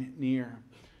drawing near.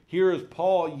 Here is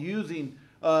Paul using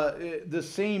the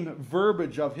same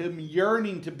verbiage of him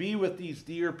yearning to be with these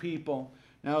dear people.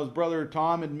 Now, as Brother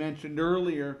Tom had mentioned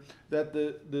earlier, that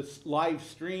this live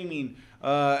streaming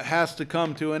has to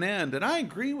come to an end. And I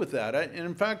agree with that. And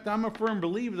in fact, I'm a firm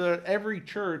believer that every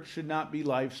church should not be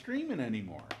live streaming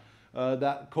anymore.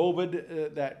 That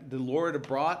COVID that the Lord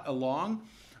brought along,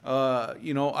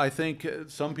 I think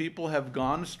some people have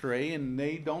gone astray and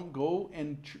they don't go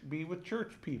and be with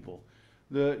church people.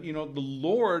 The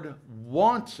Lord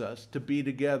wants us to be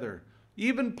together.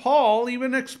 Even Paul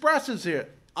even expresses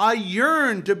it. I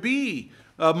yearn to be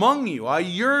among you. I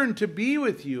yearn to be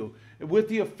with you with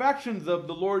the affections of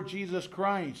the Lord Jesus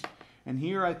Christ. And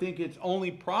here I think it's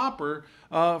only proper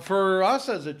for us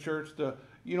as a church to,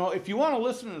 if you want to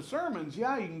listen to sermons,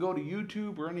 yeah, you can go to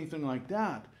YouTube or anything like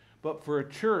that. But for a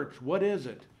church, what is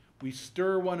it? We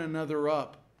stir one another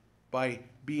up by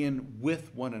being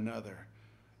with one another.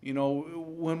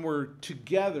 When we're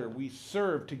together, we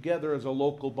serve together as a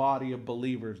local body of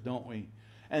believers, don't we?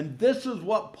 And this is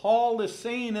what Paul is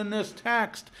saying in this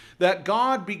text, that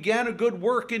God began a good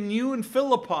work in you in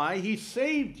Philippi. He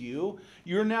saved you.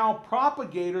 You're now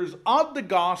propagators of the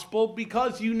gospel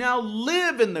because you now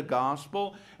live in the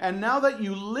gospel. And now that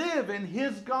you live in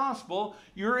his gospel,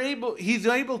 he's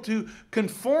able to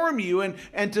conform you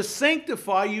and to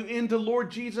sanctify you into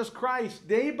Lord Jesus Christ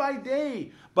day by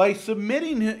day by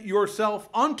submitting yourself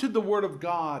unto the word of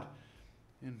God.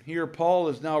 And here Paul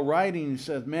is now writing. He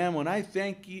says, man, when I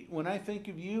think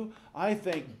of you, I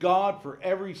thank God for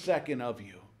every second of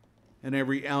you and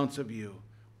every ounce of you.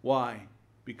 Why?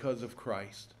 Because of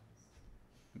Christ.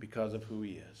 Because of who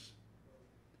he is.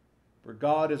 For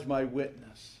God is my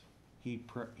witness, he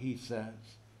says.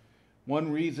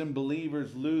 One reason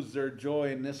believers lose their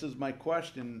joy, and this is my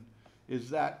question, is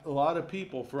that a lot of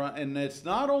people, and it's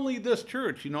not only this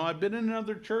church, I've been in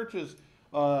other churches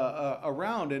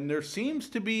around, and there seems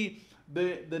to be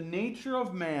the nature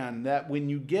of man that when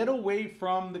you get away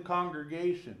from the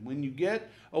congregation, when you get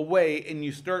away and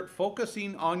you start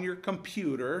focusing on your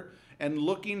computer and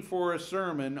looking for a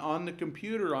sermon on the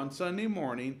computer on Sunday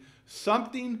morning,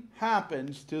 something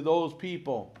happens to those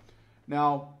people.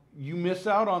 Now, you miss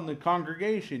out on the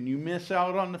congregation, you miss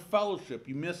out on the fellowship,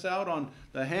 you miss out on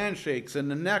the handshakes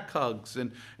and the neck hugs,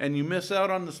 and you miss out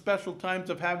on the special times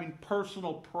of having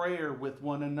personal prayer with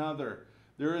one another.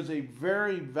 There is a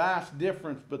very vast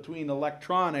difference between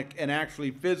electronic and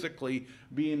actually physically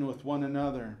being with one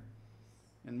another.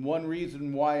 And one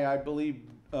reason why I believe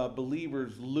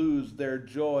believers lose their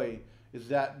joy is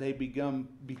that they become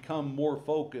more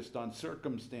focused on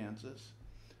circumstances.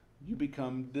 You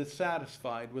become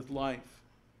dissatisfied with life.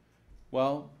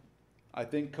 Well, I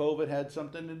think COVID had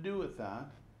something to do with that.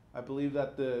 I believe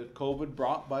that the COVID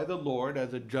brought by the Lord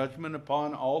as a judgment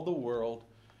upon all the world,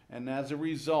 and as a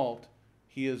result,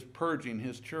 he is purging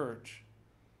his church.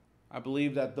 I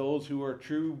believe that those who are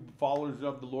true followers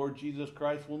of the Lord Jesus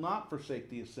Christ will not forsake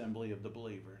the assembly of the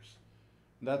believers.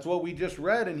 And that's what we just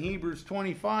read in Hebrews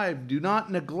 25. Do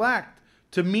not neglect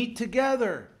to meet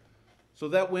together, so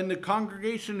that when the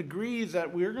congregation agrees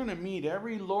that we're going to meet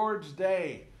every Lord's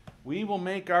Day, we will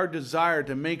make our desire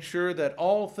to make sure that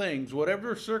all things,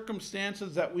 whatever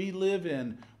circumstances that we live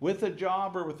in, with a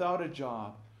job or without a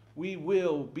job, we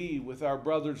will be with our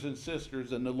brothers and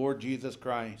sisters in the Lord Jesus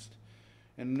Christ.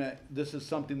 And this is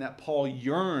something that Paul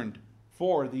yearned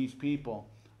for these people.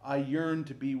 I yearn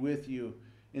to be with you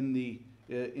in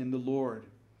the Lord.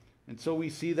 And so we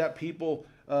see that people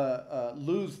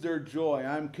lose their joy.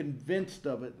 I'm convinced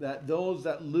of it, that those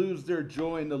that lose their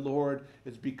joy in the Lord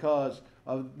is because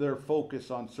of their focus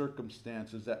on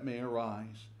circumstances that may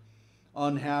arise.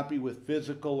 Unhappy with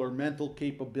physical or mental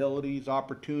capabilities,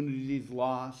 opportunities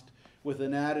lost, with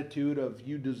an attitude of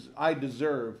I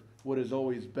deserve what is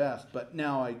always best, but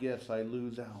now I guess I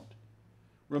lose out.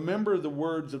 Remember the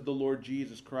words of the Lord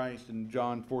Jesus Christ in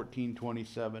John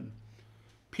 14:27.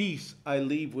 Peace I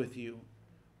leave with you.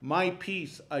 My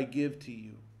peace I give to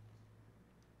you.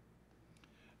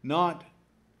 Not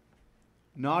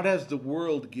as the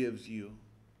world gives you.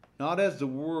 Not as the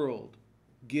world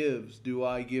gives do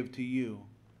I give to you.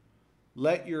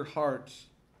 Let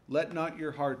not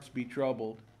your hearts be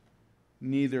troubled,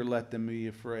 neither let them be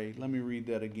afraid. Let me read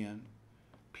that again.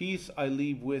 Peace I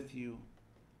leave with you.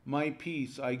 My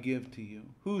peace I give to you.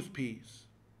 Whose peace?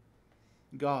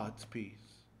 God's peace.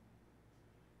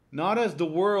 Not as the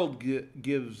world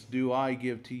gives do I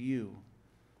give to you.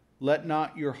 Let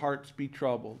not your hearts be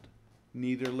troubled,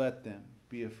 neither let them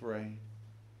be afraid.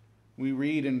 We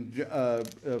read in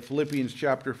Philippians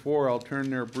chapter 4, I'll turn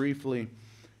there briefly,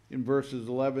 in verses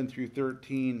 11 through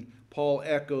 13. Paul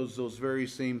echoes those very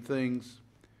same things.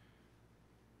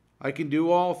 I can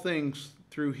do all things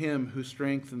through him who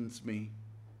strengthens me.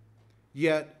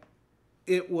 Yet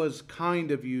it was kind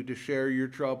of you to share your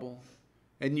trouble.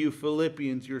 And you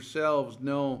Philippians yourselves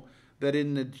know that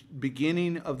in the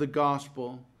beginning of the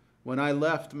gospel, when I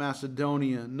left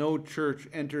Macedonia, no church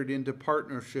entered into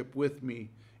partnership with me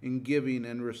in giving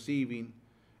and receiving,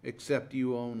 except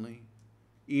you only.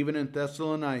 Even in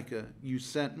Thessalonica, you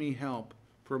sent me help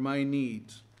for my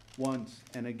needs once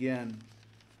and again.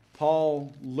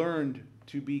 Paul learned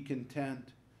to be content.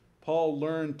 Paul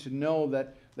learned to know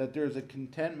that there's a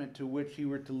contentment to which he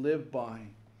were to live by.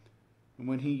 And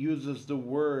when he uses the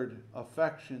word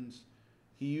affections,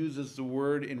 he uses the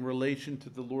word in relation to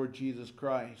the Lord Jesus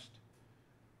Christ.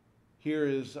 Here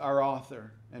is our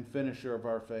author and finisher of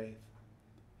our faith.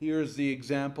 Here is the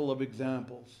example of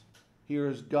examples. Here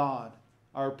is God,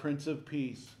 our Prince of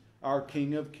Peace, our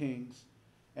King of Kings.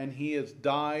 And he has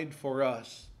died for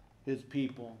us, his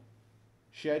people,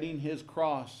 shedding his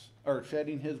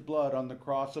blood on the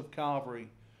cross of Calvary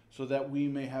so that we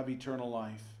may have eternal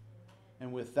life.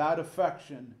 And with that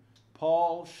affection,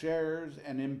 Paul shares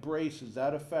and embraces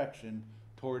that affection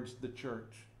towards the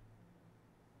church.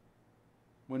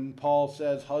 When Paul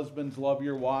says, husbands, love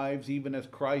your wives, even as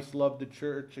Christ loved the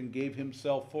church and gave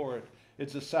himself for it,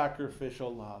 it's a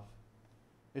sacrificial love.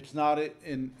 It's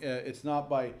not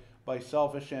by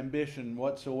selfish ambition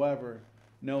whatsoever.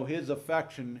 No, his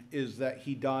affection is that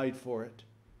he died for it.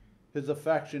 His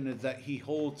affection is that he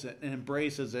holds it and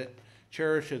embraces it,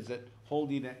 cherishes it,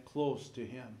 holding it close to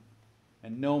him.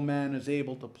 And no man is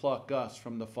able to pluck us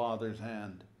from the Father's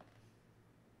hand.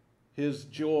 His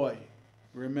joy,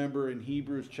 remember in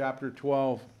Hebrews chapter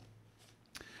 12,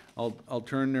 I'll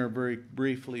turn there very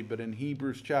briefly, but in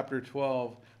Hebrews chapter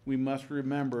 12, we must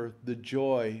remember the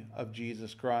joy of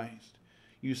Jesus Christ.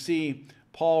 You see,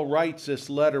 Paul writes this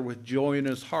letter with joy in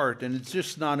his heart, and it's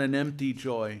just not an empty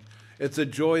joy. It's a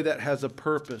joy that has a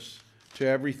purpose to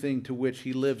everything to which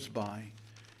he lives by.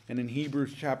 And in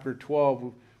Hebrews chapter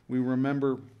 12, we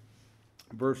remember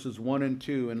verses 1 and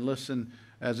 2, and listen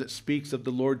as it speaks of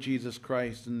the Lord Jesus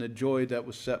Christ and the joy that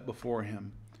was set before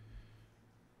him.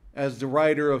 As the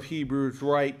writer of Hebrews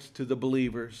writes to the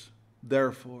believers,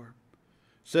 therefore,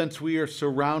 since we are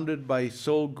surrounded by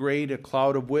so great a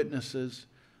cloud of witnesses,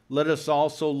 let us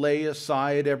also lay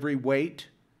aside every weight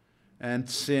and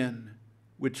sin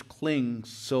which clings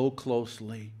so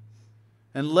closely.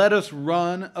 And let us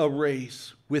run a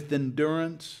race with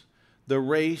endurance, the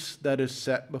race that is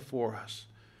set before us.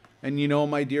 And you know,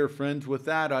 my dear friends, with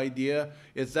that idea,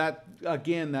 is that,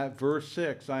 again, that verse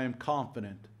 6, I am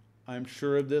confident, I am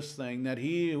sure of this thing, that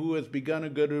he who has begun a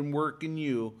good work in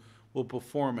you will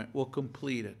perform it, will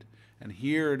complete it. And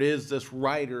here it is, this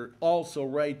writer also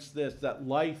writes this, that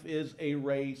life is a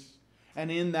race. And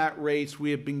in that race,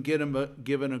 we have been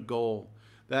given a goal,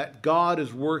 that God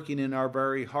is working in our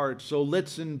very hearts. So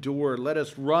let's endure. Let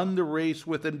us run the race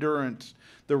with endurance,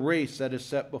 the race that is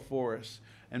set before us.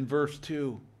 And verse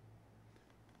 2,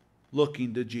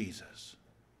 looking to Jesus,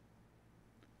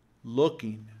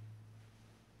 looking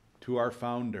to our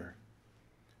founder,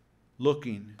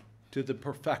 looking to the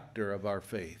perfecter of our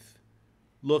faith,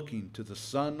 looking to the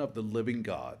Son of the living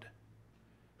God,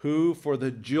 who for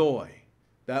the joy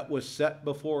that was set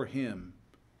before him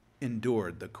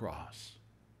endured the cross,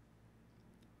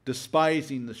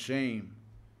 despising the shame,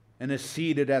 and is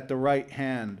seated at the right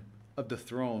hand of the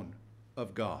throne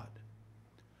of God.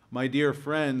 My dear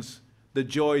friends, the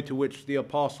joy to which the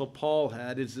Apostle Paul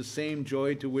had is the same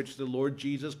joy to which the Lord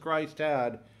Jesus Christ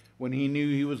had when he knew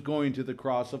he was going to the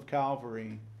cross of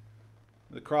Calvary.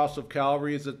 The cross of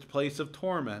Calvary is a place of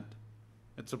torment.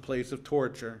 It's a place of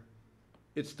torture.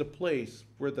 It's the place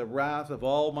where the wrath of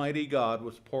Almighty God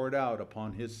was poured out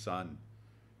upon his Son.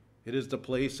 It is the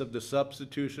place of the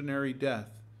substitutionary death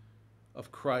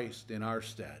of Christ in our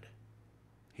stead.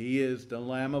 He is the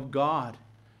Lamb of God,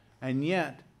 and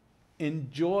yet,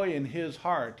 in joy in his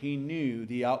heart, he knew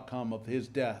the outcome of his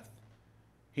death.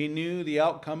 He knew the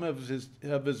outcome of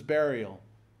his burial.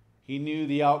 He knew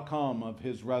the outcome of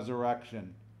his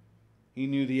resurrection. He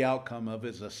knew the outcome of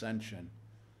his ascension.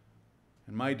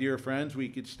 And my dear friends, we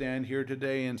could stand here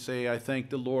today and say, I thank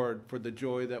the Lord for the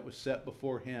joy that was set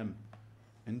before him,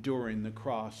 enduring the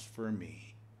cross for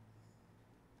me.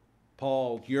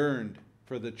 Paul yearned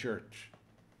for the church.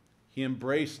 He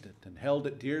embraced it and held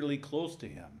it dearly close to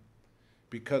him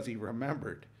because he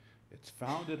remembered it's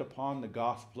founded upon the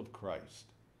gospel of Christ.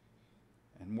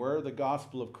 And where the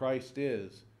gospel of Christ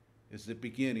is the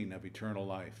beginning of eternal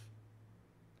life.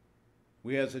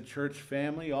 We as a church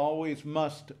family always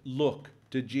must look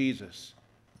to Jesus,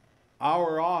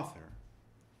 our author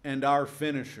and our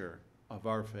finisher of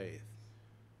our faith.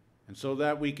 And so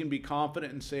that we can be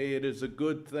confident and say it is a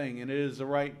good thing and it is the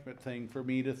right thing for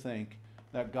me to think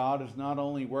that God is not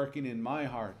only working in my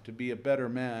heart to be a better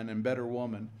man and better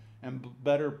woman and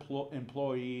better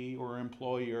employee or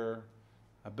employer,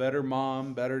 a better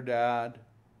mom, better dad,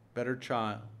 better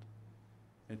child.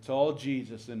 It's all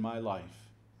Jesus in my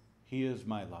life. He is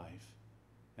my life.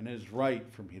 And it is right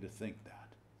for me to think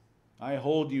that. I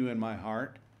hold you in my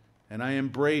heart, and I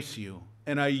embrace you,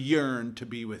 and I yearn to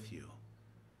be with you.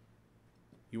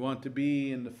 You want to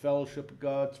be in the fellowship of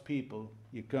God's people,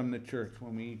 you come to church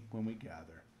when we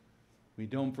gather. We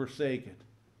don't forsake it.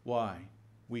 Why?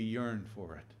 We yearn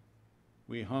for it.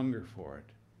 We hunger for it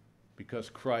because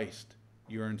Christ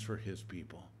yearns for his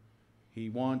people. He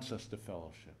wants us to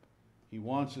fellowship. He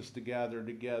wants us to gather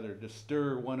together, to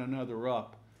stir one another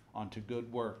up onto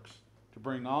good works, to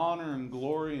bring honor and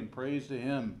glory and praise to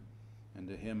him and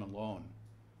to him alone.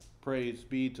 Praise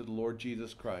be to the Lord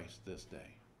Jesus Christ this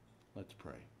day. Let's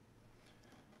pray.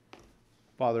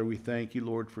 Father, we thank you,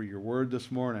 Lord, for your word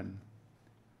this morning.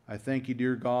 I thank you,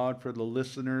 dear God, for the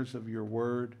listeners of your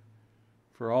word,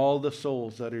 for all the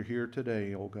souls that are here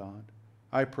today, O God.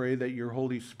 I pray that your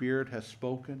Holy Spirit has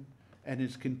spoken and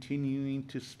is continuing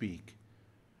to speak.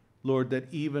 Lord,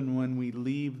 that even when we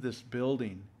leave this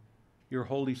building, your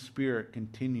Holy Spirit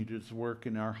continues to work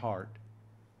in our heart.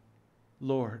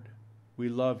 Lord, we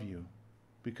love you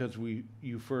because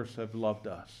you first have loved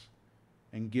us.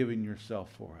 and giving yourself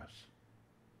for us.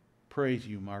 Praise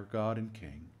you, our God and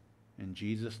King. In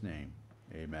Jesus' name,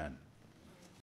 amen.